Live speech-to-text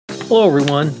Hello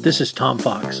everyone, this is Tom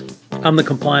Fox. I'm the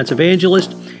Compliance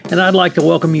Evangelist, and I'd like to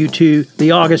welcome you to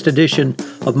the August edition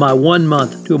of my 1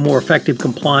 month to a more effective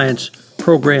compliance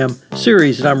program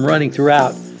series that I'm running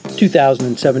throughout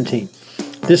 2017.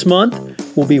 This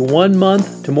month will be 1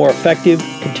 month to more effective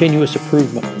continuous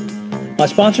improvement. My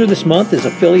sponsor this month is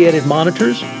Affiliated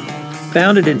Monitors.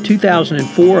 Founded in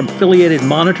 2004, Affiliated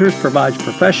Monitors provides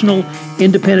professional,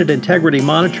 independent integrity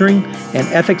monitoring and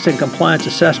ethics and compliance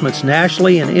assessments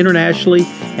nationally and internationally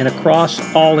and across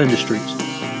all industries.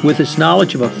 With its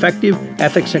knowledge of effective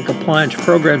ethics and compliance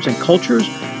programs and cultures,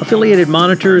 Affiliated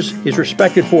Monitors is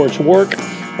respected for its work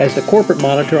as the corporate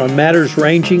monitor on matters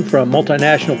ranging from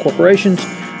multinational corporations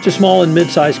to small and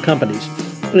mid-sized companies,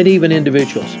 and even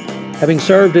individuals. Having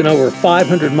served in over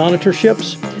 500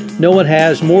 monitorships, no one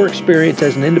has more experience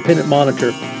as an independent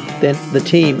monitor than the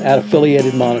team at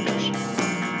Affiliated Monitors.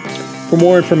 For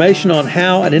more information on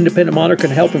how an independent monitor can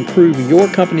help improve your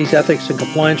company's ethics and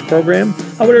compliance program,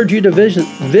 I would urge you to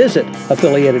visit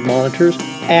Affiliated Monitors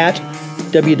at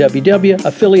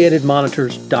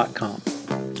www.affiliatedmonitors.com.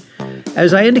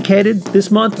 As I indicated, this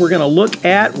month we're going to look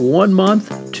at 1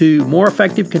 month to more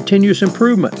effective continuous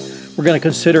improvement. We're going to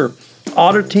consider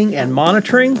auditing and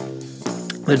monitoring,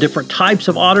 the different types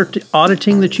of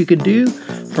auditing that you can do,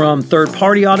 from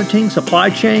third-party auditing, supply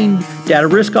chain, data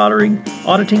risk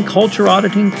auditing, culture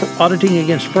auditing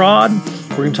against fraud.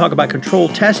 We're going to talk about control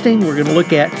testing. We're going to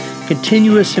look at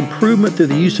continuous improvement through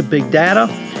the use of big data.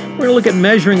 We're going to look at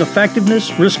measuring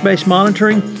effectiveness, risk-based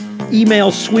monitoring,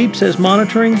 email sweeps as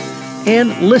monitoring, and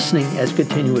listening as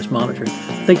continuous monitoring.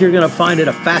 I think you're going to find it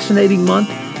a fascinating month,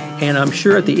 and I'm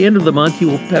sure at the end of the month you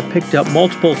will have picked up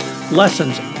multiple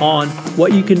lessons on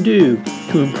what you can do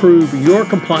to improve your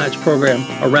compliance program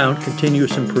around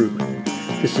continuous improvement.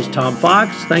 This is Tom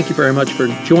Fox. Thank you very much for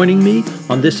joining me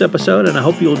on this episode, and I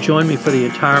hope you'll join me for the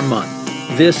entire month.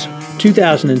 This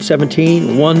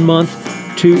 2017 1 month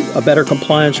to a better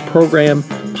compliance program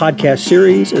podcast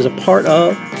series is a part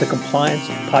of the Compliance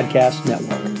Podcast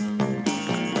Network.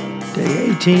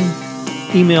 Day 18,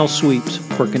 email sweeps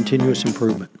for continuous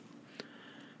improvement.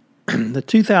 The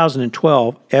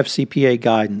 2012 FCPA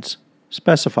guidance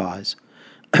specifies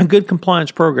a good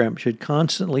compliance program should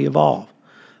constantly evolve.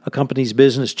 A company's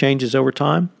business changes over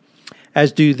time,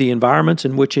 as do the environments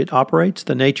in which it operates,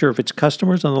 the nature of its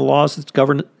customers, and the laws that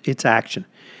govern its action,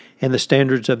 and the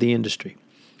standards of the industry.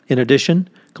 In addition,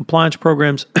 compliance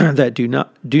programs that do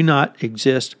not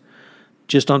exist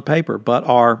just on paper, but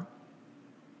are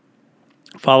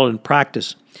followed in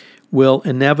practice, will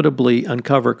inevitably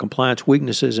uncover compliance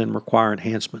weaknesses and require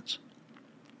enhancements.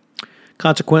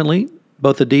 Consequently,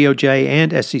 both the DOJ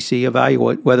and SEC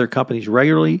evaluate whether companies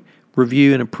regularly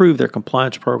review and improve their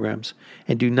compliance programs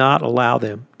and do not allow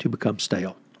them to become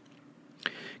stale.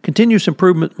 Continuous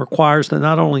improvement requires that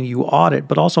not only you audit,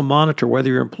 but also monitor whether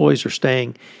your employees are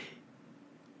staying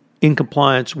in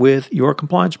compliance with your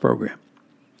compliance program.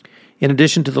 In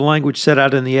addition to the language set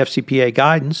out in the FCPA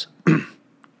guidance,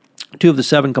 2 of the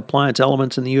 7 compliance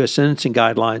elements in the U.S. sentencing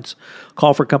guidelines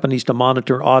call for companies to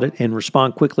monitor, audit, and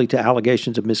respond quickly to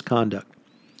allegations of misconduct.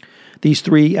 These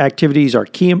 3 activities are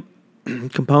key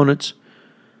components.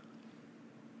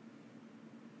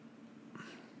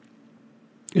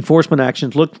 Enforcement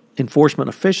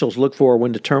officials look for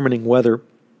when determining whether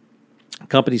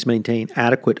companies maintain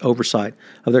adequate oversight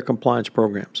of their compliance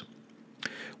programs.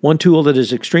 One tool that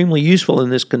is extremely useful in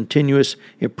this continuous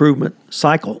improvement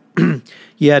cycle,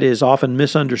 yet is often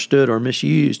misunderstood or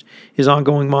misused, is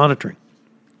ongoing monitoring.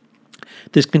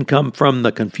 This can come from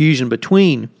the confusion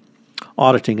between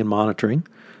auditing and monitoring.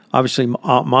 Obviously,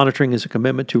 monitoring is a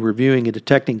commitment to reviewing and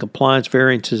detecting compliance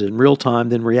variances in real time,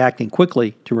 then reacting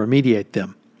quickly to remediate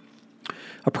them.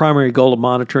 A primary goal of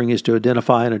monitoring is to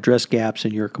identify and address gaps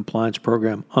in your compliance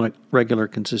program on a regular,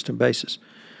 consistent basis.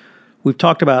 We've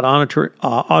talked about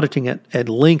auditing at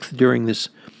length during this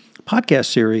podcast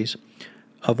series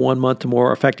of 1 month to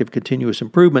more effective continuous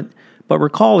improvement, but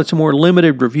recall it's a more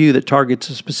limited review that targets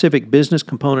a specific business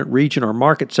component, region, or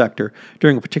market sector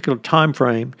during a particular time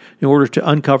frame in order to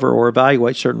uncover or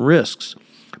evaluate certain risks,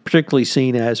 particularly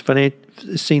seen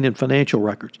in financial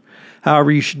records.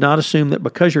 However, you should not assume that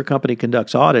because your company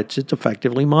conducts audits, it's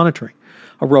effectively monitoring.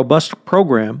 A robust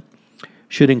program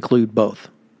should include both.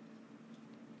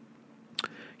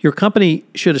 Your company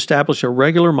should establish a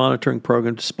regular monitoring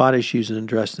program to spot issues and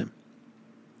address them.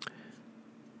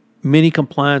 Many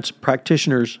compliance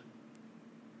practitioners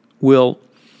will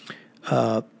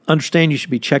understand you should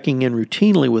be checking in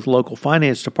routinely with local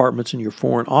finance departments in your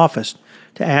foreign office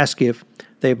to ask if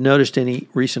they have noticed any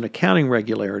recent accounting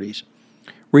irregularities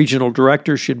Regional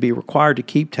directors should be required to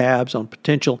keep tabs on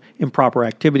potential improper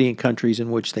activity in countries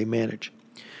in which they manage.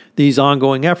 These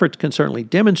ongoing efforts can certainly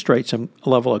demonstrate some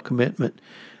level of commitment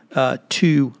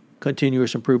to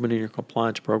continuous improvement in your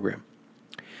compliance program.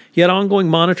 Yet ongoing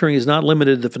monitoring is not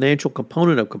limited to the financial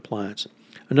component of compliance.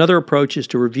 Another approach is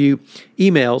to review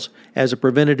emails as a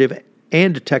preventative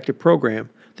and detective program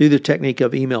through the technique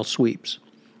of email sweeps.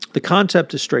 The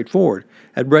concept is straightforward.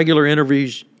 At regular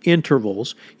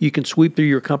intervals, you can sweep through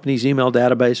your company's email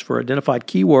database for identified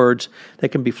keywords that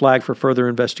can be flagged for further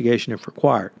investigation if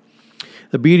required.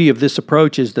 The beauty of this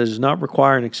approach is that it does not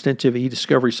require an extensive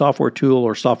e-discovery software tool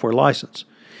or software license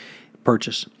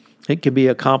purchase. It can be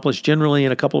accomplished generally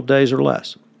in a couple of days or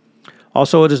less.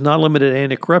 Also, it is not limited to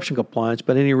anti-corruption compliance,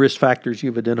 but any risk factors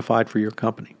you've identified for your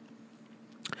company.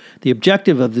 The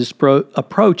objective of this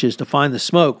approach is to find the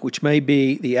smoke, which may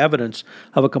be the evidence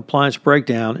of a compliance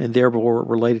breakdown and therefore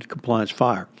related compliance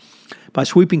fire, by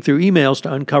sweeping through emails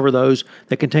to uncover those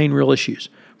that contain real issues.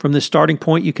 From this starting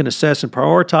point, you can assess and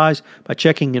prioritize by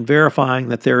checking and verifying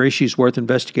that there are issues worth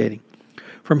investigating.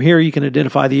 From here, you can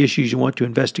identify the issues you want to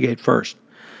investigate first.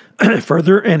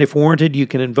 Further, and if warranted, you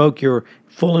can invoke your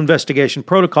full investigation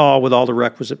protocol with all the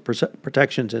requisite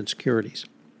protections and securities.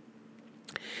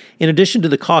 In addition to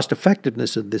the cost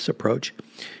effectiveness of this approach,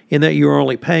 in that you are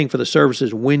only paying for the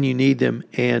services when you need them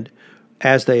and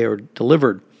as they are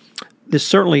delivered, this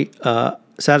certainly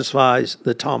satisfies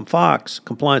the Tom Fox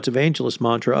compliance evangelist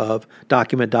mantra of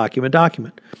document, document,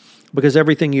 document, because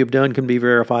everything you've done can be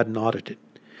verified and audited.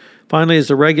 Finally, as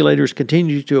the regulators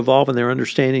continue to evolve in their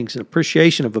understandings and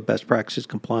appreciation of a best practices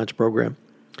compliance program,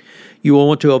 you will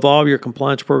want to evolve your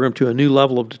compliance program to a new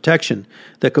level of detection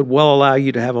that could well allow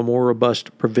you to have a more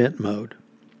robust prevent mode.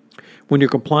 When your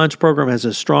compliance program has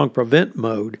a strong prevent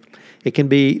mode, it can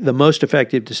be the most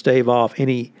effective to stave off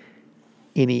any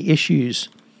issues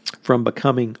from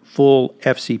becoming full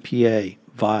FCPA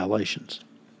violations.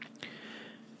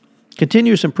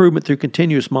 Continuous improvement through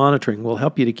continuous monitoring will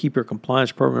help you to keep your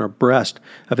compliance program abreast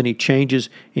of any changes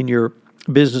in your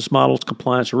business models,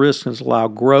 compliance risks, and allow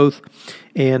growth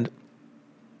and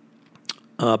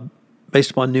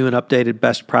based upon new and updated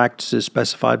best practices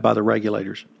specified by the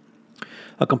regulators.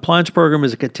 A compliance program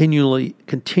is a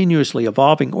continuously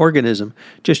evolving organism,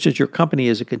 just as your company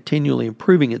is continually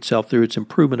improving itself through its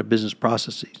improvement of business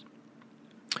processes.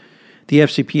 The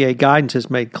FCPA guidance has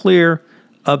made clear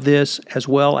of this, as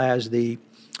well as the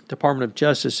Department of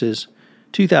Justice's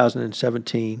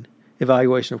 2017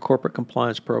 evaluation of corporate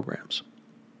compliance programs.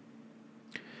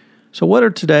 So what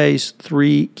are today's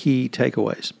 3 key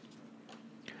takeaways?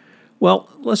 Well,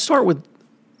 let's start with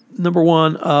number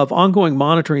 1 of ongoing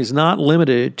monitoring is not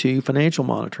limited to financial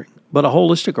monitoring, but a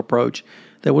holistic approach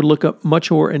that would look at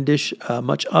much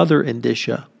other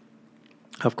indicia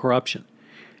of corruption.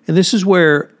 And this is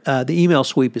where the email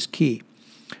sweep is key.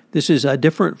 This is a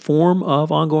different form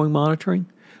of ongoing monitoring,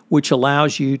 which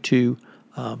allows you to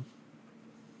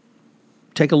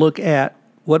take a look at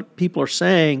what people are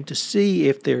saying to see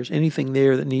if there's anything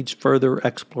there that needs further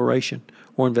exploration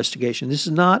or investigation. This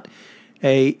is not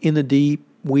a in the deep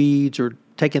weeds or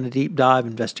taking a deep dive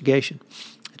investigation.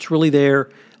 It's really there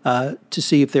to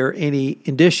see if there are any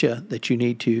indicia that you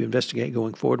need to investigate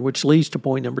going forward, which leads to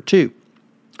point number 2.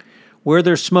 Where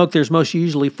there's smoke, there's most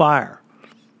usually fire.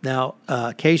 Now,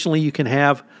 occasionally you can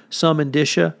have some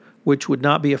indicia which would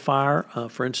not be a fire.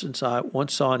 For instance, I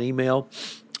once saw an email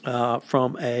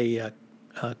from a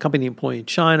company employee in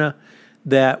China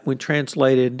that, when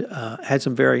translated, had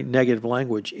some very negative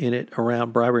language in it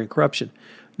around bribery and corruption.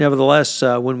 Nevertheless,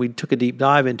 when we took a deep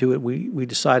dive into it, we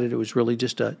decided it was really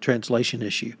just a translation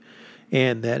issue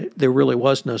and that there really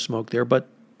was no smoke there. But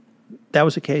that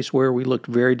was a case where we looked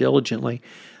very diligently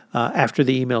after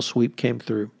the email sweep came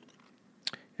through.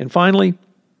 And finally,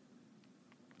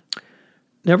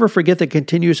 never forget that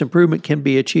continuous improvement can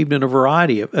be achieved in a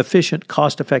variety of efficient,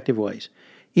 cost-effective ways.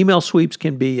 Email sweeps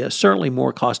can be certainly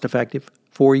more cost-effective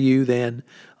for you than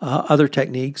other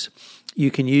techniques. You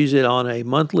can use it on a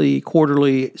monthly,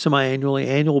 quarterly, semi-annually,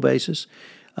 annual basis.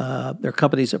 There are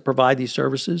companies that provide these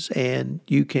services, and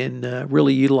you can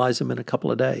really utilize them in a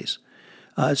couple of days.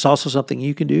 It's also something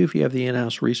you can do if you have the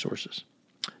in-house resources.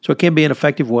 So it can be an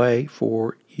effective way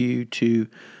for you to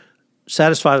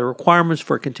satisfy the requirements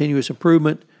for continuous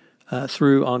improvement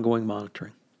through ongoing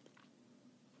monitoring.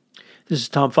 This is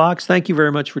Tom Fox. Thank you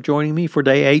very much for joining me for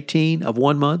day 18 of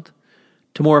 1 month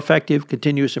to more effective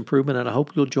continuous improvement, and I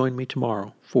hope you'll join me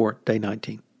tomorrow for day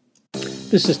 19.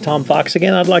 This is Tom Fox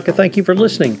again. I'd like to thank you for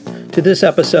listening to this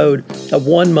episode of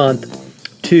 1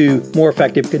 month to more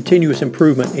effective continuous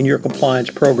improvement in your compliance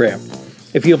program.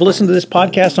 If you have listened to this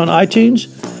podcast on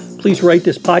iTunes, please rate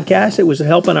this podcast. It was a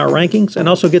help in our rankings, and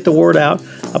also get the word out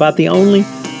about the only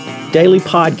daily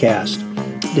podcast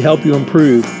to help you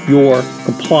improve your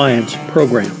compliance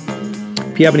program.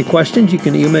 If you have any questions, you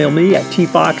can email me at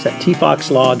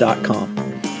tfox@tfoxlaw.com.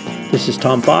 This is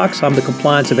Tom Fox. I'm the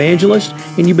Compliance Evangelist,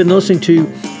 and you've been listening to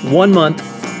 1 month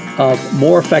of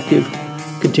more effective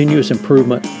continuous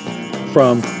improvement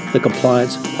from the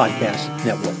Compliance Podcast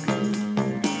Network.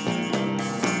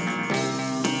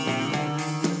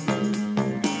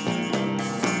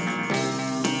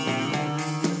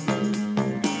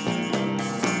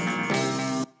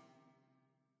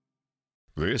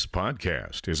 This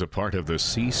podcast is a part of the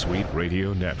C-Suite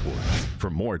Radio Network. For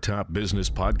more top business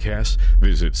podcasts,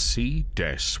 visit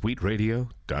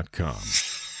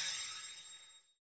c-suiteradio.com.